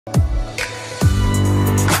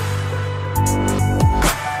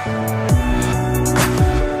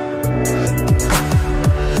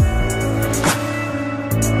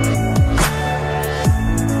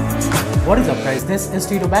What is up guys, this is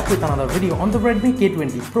Tito back with another video on the Redmi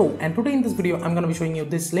K20 Pro, and today in this video I'm going to be showing you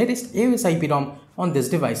this latest AOSiP ROM on this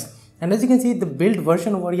device. And as you can see, the build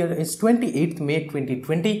version over here is 28th May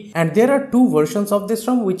 2020, and there are two versions of this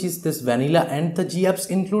ROM, which is this vanilla and the GApps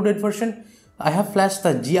included version. I have flashed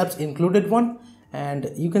the GApps included one, and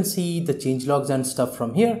you can see the changelogs and stuff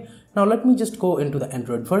from here. Now let me just go into the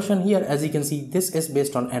Android version here. As you can see, this is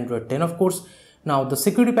based on Android 10 of course. Now the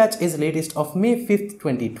security patch is latest of May 5th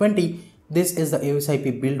 2020. This is the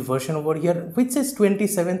AOSiP build version over here, which says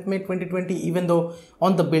 27th May 2020, even though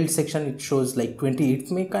on the build section it shows like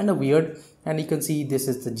 28th May, kind of weird. And you can see this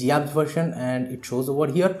is the GApps version and it shows over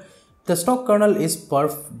here. The stock kernel is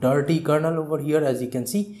perf dirty kernel over here, as you can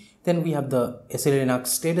see. Then we have the SL Linux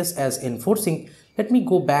status as enforcing. Let me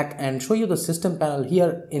go back and show you the system panel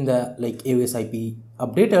here in the AOSiP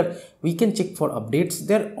updater. We can check for updates.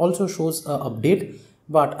 There also shows a update,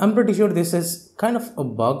 but I'm pretty sure this is kind of a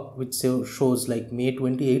bug which shows like May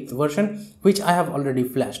 28th version, which I have already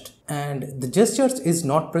flashed. And the gestures is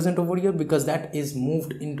not present over here because that is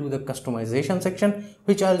moved into the customization section,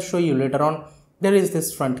 which I'll show you later on. There is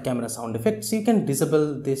this front camera sound effect, so you can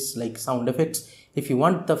disable this sound effects if you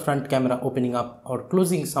want the front camera opening up or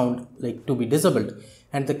closing sound to be disabled.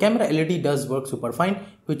 And the camera LED does work super fine,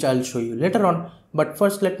 which I'll show you later on. But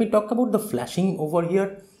first let me talk about the flashing over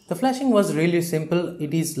here. The flashing was really simple.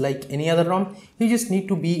 It is like any other ROM. You just need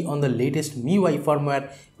to be on the latest MIUI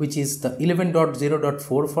firmware, which is the 11.0.4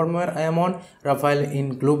 firmware I am on, Rafael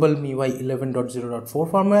in global MIUI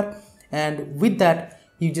 11.0.4 firmware. And with that,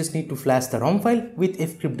 you just need to flash the ROM file with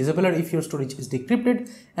fcrypt disabler if your storage is decrypted,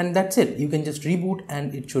 and that's it. You can just reboot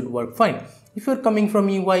and it should work fine. If you're coming from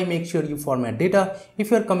MIUI, make sure you format data.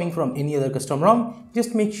 If you're coming from any other custom ROM,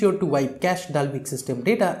 just make sure to wipe cache Dalvik system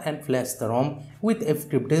data and flash the ROM with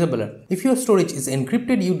fcrypt disabler. If your storage is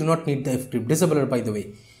encrypted, you do not need the fcrypt disabler, by the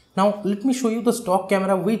way. Now let me show you the stock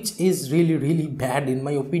camera, which is really bad in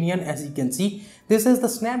my opinion. As you can see, this is the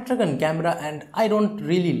Snapdragon camera and I don't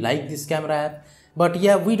really like this camera app. But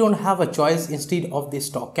yeah, we don't have a choice. Instead of this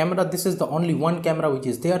stock camera, this is the only one camera which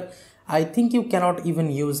is there. I think you cannot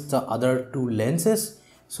even use the other two lenses.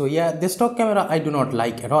 So yeah, this stock camera I do not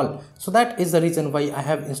like at all. So that is the reason why I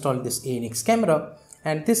have installed this ANX camera.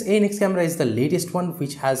 And this ANX camera is the latest one,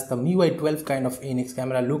 which has the MIUI 12 kind of ANX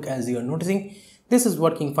camera look, as you are noticing. This is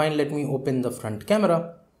working fine. Let me open the front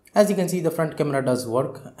camera. As you can see, the front camera does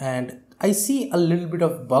work, and I see a little bit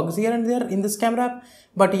of bugs here and there in this camera app,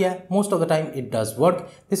 but yeah, most of the time it does work.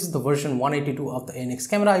 This is the version 182 of the ANX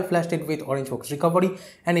camera. I flashed it with OrangeFox recovery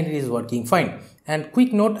and it is working fine. And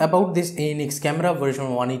quick note about this ANX camera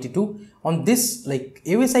version 182, on this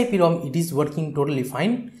AOSiP ROM it is working totally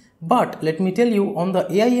fine. But let me tell you, on the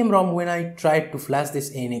AIM ROM, when I tried to flash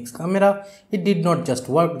this ANX camera, it did not just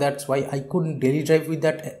work. That's why I couldn't daily drive with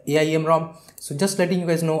that AIM ROM. So just letting you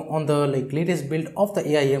guys know, on the latest build of the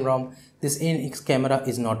AIM ROM, this ANX camera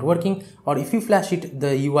is not working, or if you flash it,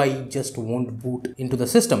 the UI just won't boot into the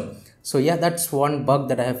system. So yeah, that's one bug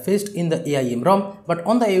that I have faced in the AIM ROM. But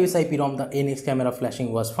on the AOSiP ROM, the ANX camera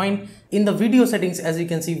flashing was fine. In the video settings, as you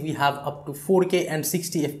can see, we have up to 4K and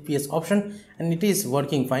 60 FPS option, and it is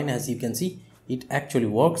working fine. As you can see, it actually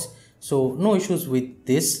works. So no issues with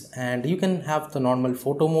this, and you can have the normal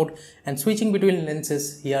photo mode, and switching between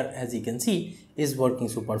lenses here, as you can see, is working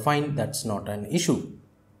super fine. That's not an issue.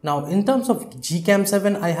 Now in terms of Gcam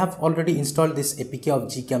 7, I have already installed this APK of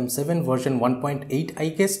Gcam 7 version 1.8 I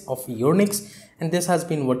guess of Unix, and this has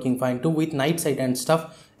been working fine too with night sight and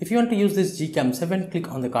stuff. If you want to use this Gcam 7,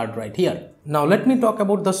 click on the card right here. Now let me talk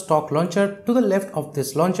about the stock launcher. To the left of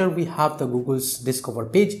this launcher, we have the Google's Discover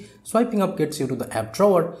page. Swiping up gets you to the app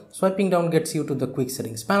drawer. Swiping down gets you to the quick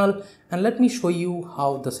settings panel. And let me show you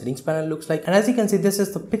how the settings panel looks like. And as you can see, this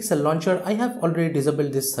is the Pixel launcher. I have already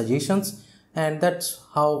disabled this suggestions, and that's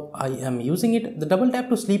how I am using it. The double tap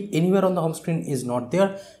to sleep anywhere on the home screen is not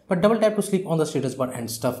there, but double tap to sleep on the status bar and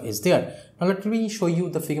stuff is there. Now let me show you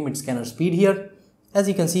the fingerprint scanner speed here. As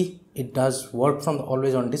you can see, it does work from the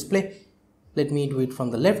always on display. Let me do it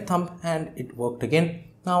from the left thumb and it worked again.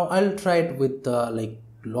 Now I'll try it with the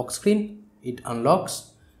lock screen. It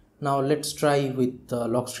unlocks. Now let's try with the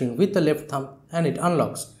lock screen with the left thumb and it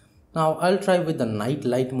unlocks. Now I'll try with the night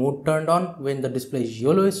light mode turned on when the display is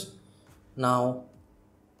yellowish. Now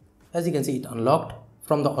as you can see, it unlocked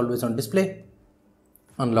from the always on display,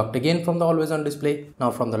 unlocked again from the always on display.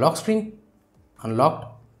 Now from the lock screen, unlocked.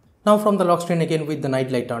 Now from the lock screen again with the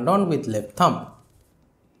night light turned on with left thumb.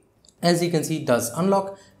 As you can see, it does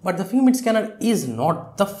unlock, but the fingerprint scanner is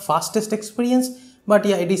not the fastest experience, but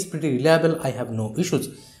yeah, it is pretty reliable. I have no issues.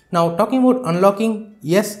 Now talking about unlocking,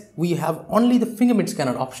 yes, we have only the fingerprint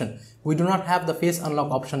scanner option. We do not have the face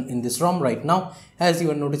unlock option in this ROM right now, as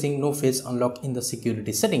you are noticing no face unlock in the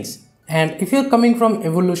security settings. And if you're coming from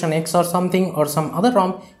Evolution X or something or some other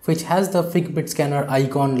ROM which has the fingerprint scanner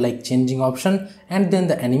icon like changing option and then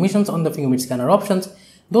the animations on the fingerprint scanner options,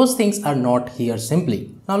 those things are not here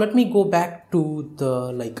simply. Now let me go back to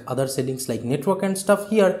the other settings like network and stuff.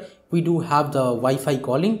 Here we do have the Wi-Fi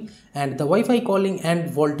calling, and the Wi-Fi calling and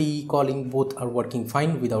VoLTE calling both are working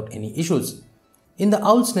fine without any issues. In the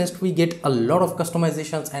Owl's Nest we get a lot of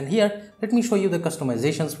customizations, and here let me show you the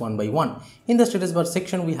customizations one by one. In the status bar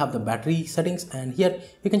section we have the battery settings, and here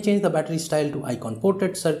you can change the battery style to icon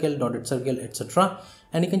portrait, circle, dotted circle, etc.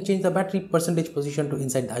 And you can change the battery percentage position to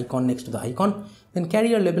inside the icon next to the icon. Then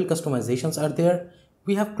carrier label customizations are there.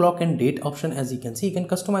 We have clock and date option. As you can see, you can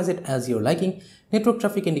customize it as your liking. Network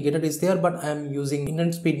traffic indicator is there, but I am using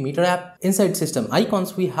internet speed meter app. Inside system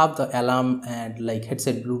icons we have the alarm and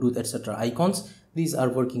headset, Bluetooth, etc. icons. These are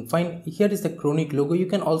working fine. Here is the chronic logo. You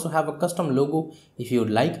can also have a custom logo if you would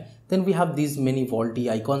like. Then we have these many VoLTE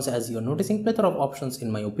icons, as you are noticing, plethora of options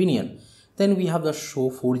in my opinion. Then we have the show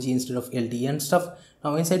 4G instead of LTE and stuff.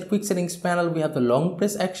 Now inside quick settings panel we have the long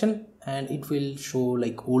press action, and it will show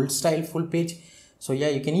old style full page. So yeah,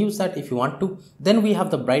 you can use that if you want to. Then we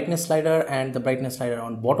have the brightness slider and the brightness slider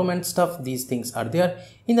on bottom and stuff. These things are there.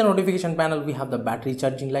 In the notification panel we have the battery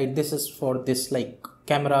charging light. This is for this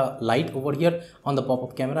camera light over here on the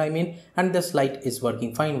pop-up camera and this light is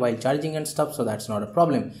working fine while charging and stuff, so that's not a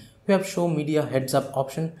problem. We have show media heads up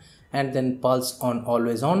option, and then pulse on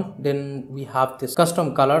always on. Then we have this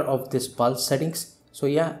custom color of this pulse settings. So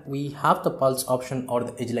yeah, we have the pulse option or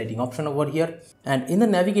the edge lighting option over here. And in the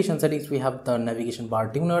navigation settings we have the navigation bar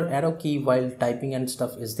tuner, arrow key while typing and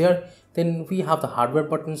stuff is there. Then we have the hardware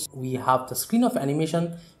buttons. We have the screen of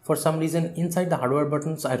animation for some reason inside the hardware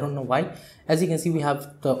buttons. I don't know why. As you can see, we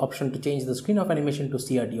have the option to change the screen of animation to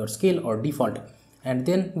CRT or scale or default. And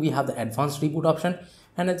then we have the advanced reboot option.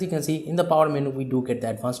 And as you can see in the power menu we do get the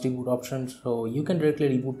advanced reboot option, so you can directly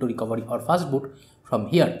reboot to recovery or fast boot from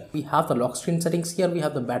here. We have the lock screen settings. Here we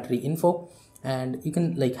have the battery info, and you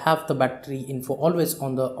can have the battery info always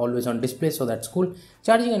on display, so that's cool.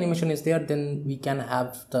 Charging animation is there. Then we can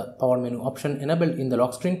have the power menu option enabled in the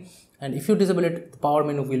lock screen, and if you disable it, the power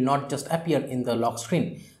menu will not just appear in the lock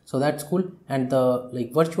screen, so that's cool. And the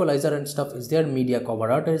virtualizer and stuff is there. Media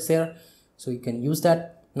cover out is there, so you can use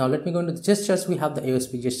that. Now let me go into the gestures. We have the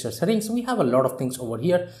AOSiP gesture settings. We have a lot of things over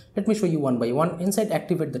here. Let me show you one by one. Inside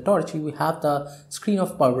activate the torch, you have the screen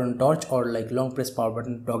of power button torch or long press power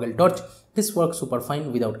button toggle torch. This works super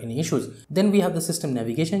fine without any issues. Then we have the system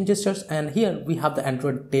navigation gestures, and here we have the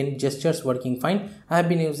Android 10 gestures working fine. I have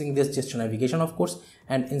been using this gesture navigation of course.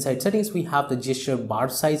 And inside settings we have the gesture bar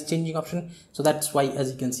size changing option. So that's why,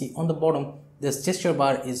 as you can see on the bottom, this gesture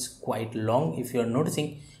bar is quite long if you are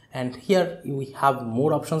noticing. And here we have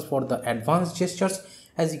more options for the advanced gestures.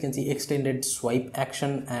 As you can see, extended swipe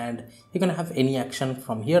action, and you can have any action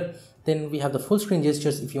from here. Then we have the full screen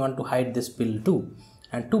gestures if you want to hide this pill too.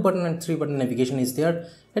 And 2 button and 3 button navigation is there.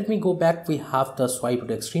 Let me go back. We have the swipe to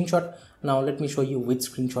take screenshot. Now let me show you which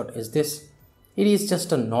screenshot is this. It is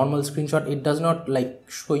just a normal screenshot. It does not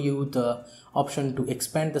show you the option to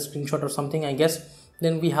expand the screenshot or something, I guess.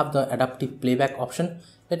 Then we have the adaptive playback option.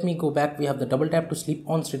 Let me go back. We have the double tap to sleep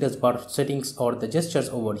on status bar settings or the gestures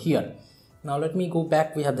over here. Now let me go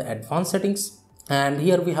back. We have the advanced settings, and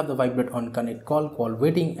here we have the vibrate on connect call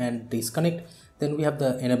waiting and disconnect. Then we have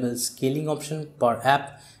the enable scaling option per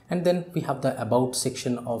app, and then we have the about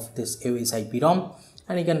section of this AOSiP ROM,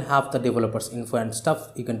 and you can have the developers info and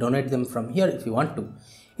stuff. You can donate them from here if you want to.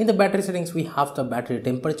 In the battery settings we have the battery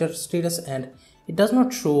temperature status, and it does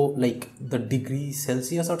not show the degree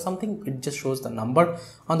Celsius or something. It just shows the number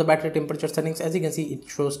on the battery temperature settings. As you can see, it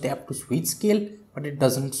shows tap to switch scale, but it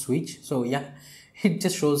doesn't switch. So yeah, it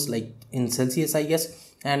just shows in Celsius, I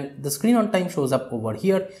guess. And the screen on time shows up over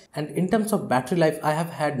here. And in terms of battery life, I have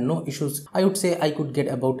had no issues. I would say I could get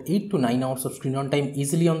about 8 to 9 hours of screen on time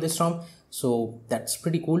easily on this ROM. So that's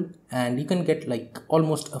pretty cool, and you can get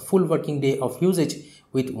almost a full working day of usage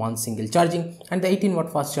with one single charging. And the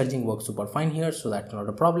 18-watt fast charging works super fine here, so that's not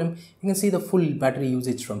a problem. You can see the full battery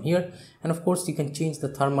usage from here, and of course you can change the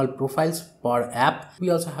thermal profiles per app. We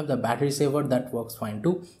also have the battery saver that works fine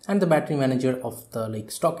too, and the battery manager of the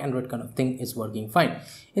stock Android kind of thing is working fine.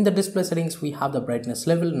 In the display settings we have the brightness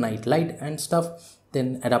level, night light and stuff.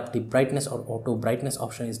 Then adaptive brightness or auto brightness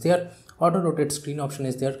option is there. Auto rotate screen option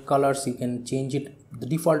is there. Colors, you can change it. The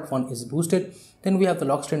default one is boosted. Then we have the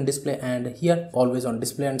lock screen display, and here always on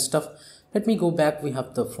display and stuff. Let me go back. We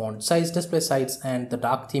have the font size, display size, and the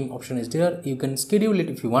dark theme option is there. You can schedule it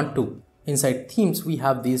if you want to. Inside themes, we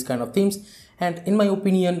have these kind of themes, and in my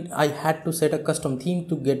opinion, I had to set a custom theme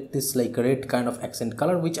to get this like red kind of accent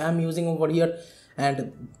color which I'm using over here.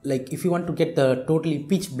 And like if you want to get the totally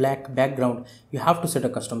pitch black background, you have to set a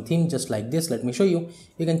custom theme just like this. Let me show you.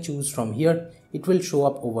 You can choose from here. It will show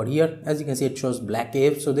up over here. As you can see, it shows black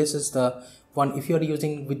AF. So this is the one. If you are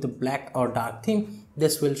using with the black or dark theme,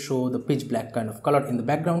 this will show the pitch black kind of color in the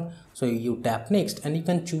background. So you tap next and you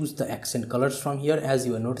can choose the accent colors from here. As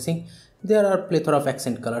you are noticing, there are plethora of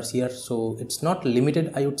accent colors here, so it's not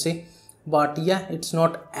limited, I would say. But yeah, it's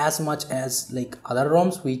not as much as like other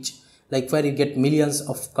ROMs, which like where you get millions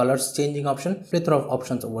of colors changing option. Plethora of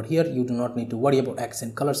options over here. You do not need to worry about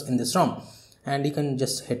accent colors in this ROM. And you can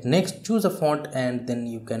just hit next, choose a font, and then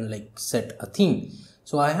you can like set a theme.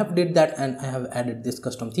 So I have did that and I have added this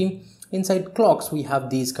custom theme. Inside clocks, we have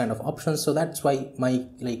these kind of options, so that's why my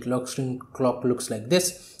like lock screen clock looks like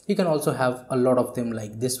this. You can also have a lot of them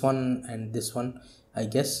like this one and this one, I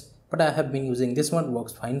guess, but I have been using this one,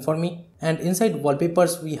 works fine for me. And inside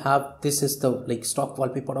wallpapers, we have, this is the like stock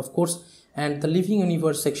wallpaper of course, and the living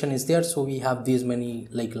universe section is there, so we have these many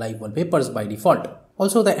like live wallpapers by default.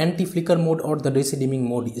 Also the anti-flicker mode or the redimming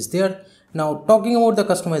mode is there. Now talking about the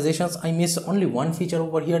customizations, I miss only one feature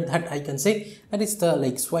over here that I can say, that is the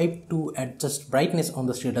like swipe to adjust brightness on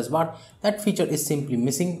the status bar. That feature is simply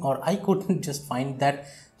missing, or I couldn't just find that.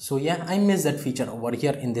 So yeah, I miss that feature over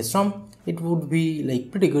here in this ROM. It would be like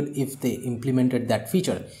pretty good if they implemented that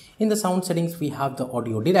feature. In the sound settings, we have the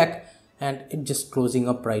audio direct, and it's just closing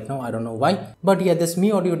up right now. I don't know why, but yeah, this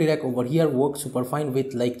Mi Audio Direct over here works super fine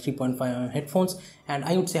with like 3.5mm headphones, and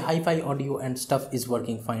I would say hi-fi audio and stuff is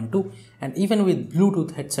working fine too. And even with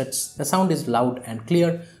Bluetooth headsets, the sound is loud and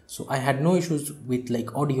clear, so I had no issues with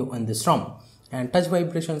like audio on this ROM. And touch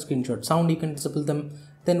vibration, screenshot sound, you can disable them.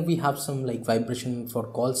 Then we have some like vibration for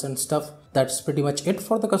calls and stuff. That's pretty much it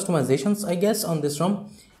for the customizations, I guess, on this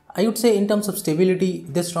ROM. I would say in terms of stability,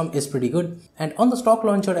 this ROM is pretty good. And on the stock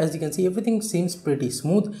launcher, as you can see, everything seems pretty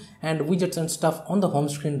smooth, and widgets and stuff on the home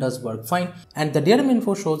screen does work fine. And the DRM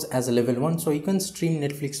info shows as a level 1, so you can stream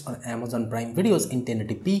Netflix or Amazon Prime videos in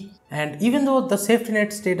 1080p. And even though the safety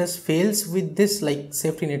net status fails with this like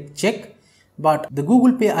safety net check, but the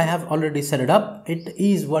Google Pay, I have already set it up. It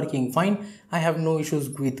is working fine. I have no issues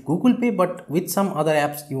with Google Pay, but with some other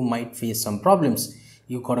apps, you might face some problems.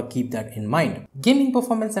 You gotta keep that in mind. Gaming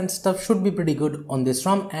performance and stuff should be pretty good on this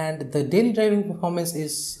ROM, and the daily driving performance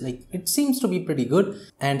is like, it seems to be pretty good.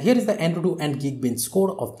 And here is the Antutu and Geekbench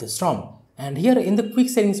score of this ROM. And here in the quick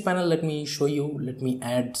settings panel, let me show you, let me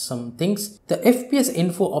add some things. The FPS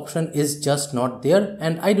info option is just not there,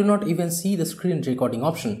 and I do not even see the screen recording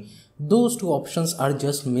option. Those two options are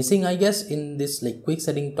just missing, I guess, in this like quick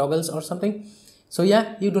setting toggles or something. So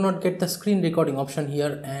yeah, you do not get the screen recording option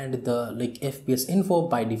here and the like FPS info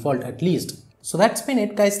by default at least. So that's been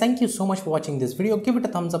it, guys. Thank you so much for watching this video. Give it a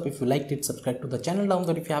thumbs up if you liked it. Subscribe to the channel down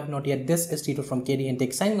there if you have not yet. This is Tito from KD and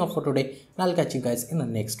Tech signing off for today, and I'll catch you guys in the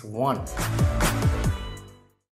next one.